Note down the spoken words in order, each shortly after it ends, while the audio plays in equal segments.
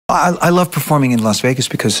I love performing in Las Vegas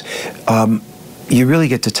because you really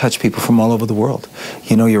get to touch people from all over the world.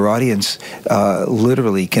 You know, your audience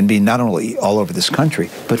literally can be not only all over this country,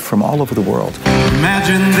 but from all over the world.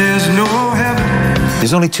 Imagine there's no heaven.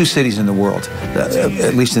 There's only 2 cities in the world,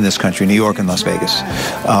 at least in this country, New York and Las Vegas,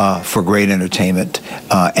 for great entertainment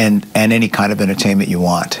and any kind of entertainment you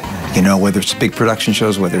want. You know, whether it's big production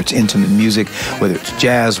shows, whether it's intimate music, whether it's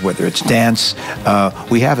jazz, whether it's dance,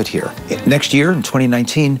 we have it here. Next year, in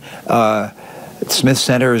 2019, Smith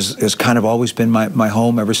Center has kind of always been my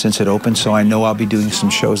home ever since it opened, so I know I'll be doing some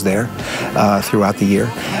shows there throughout the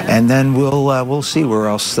year. And then we'll see where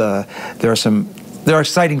else. There are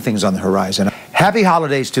exciting things on the horizon. Happy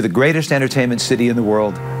holidays to the greatest entertainment city in the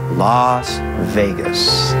world, Las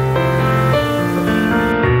Vegas.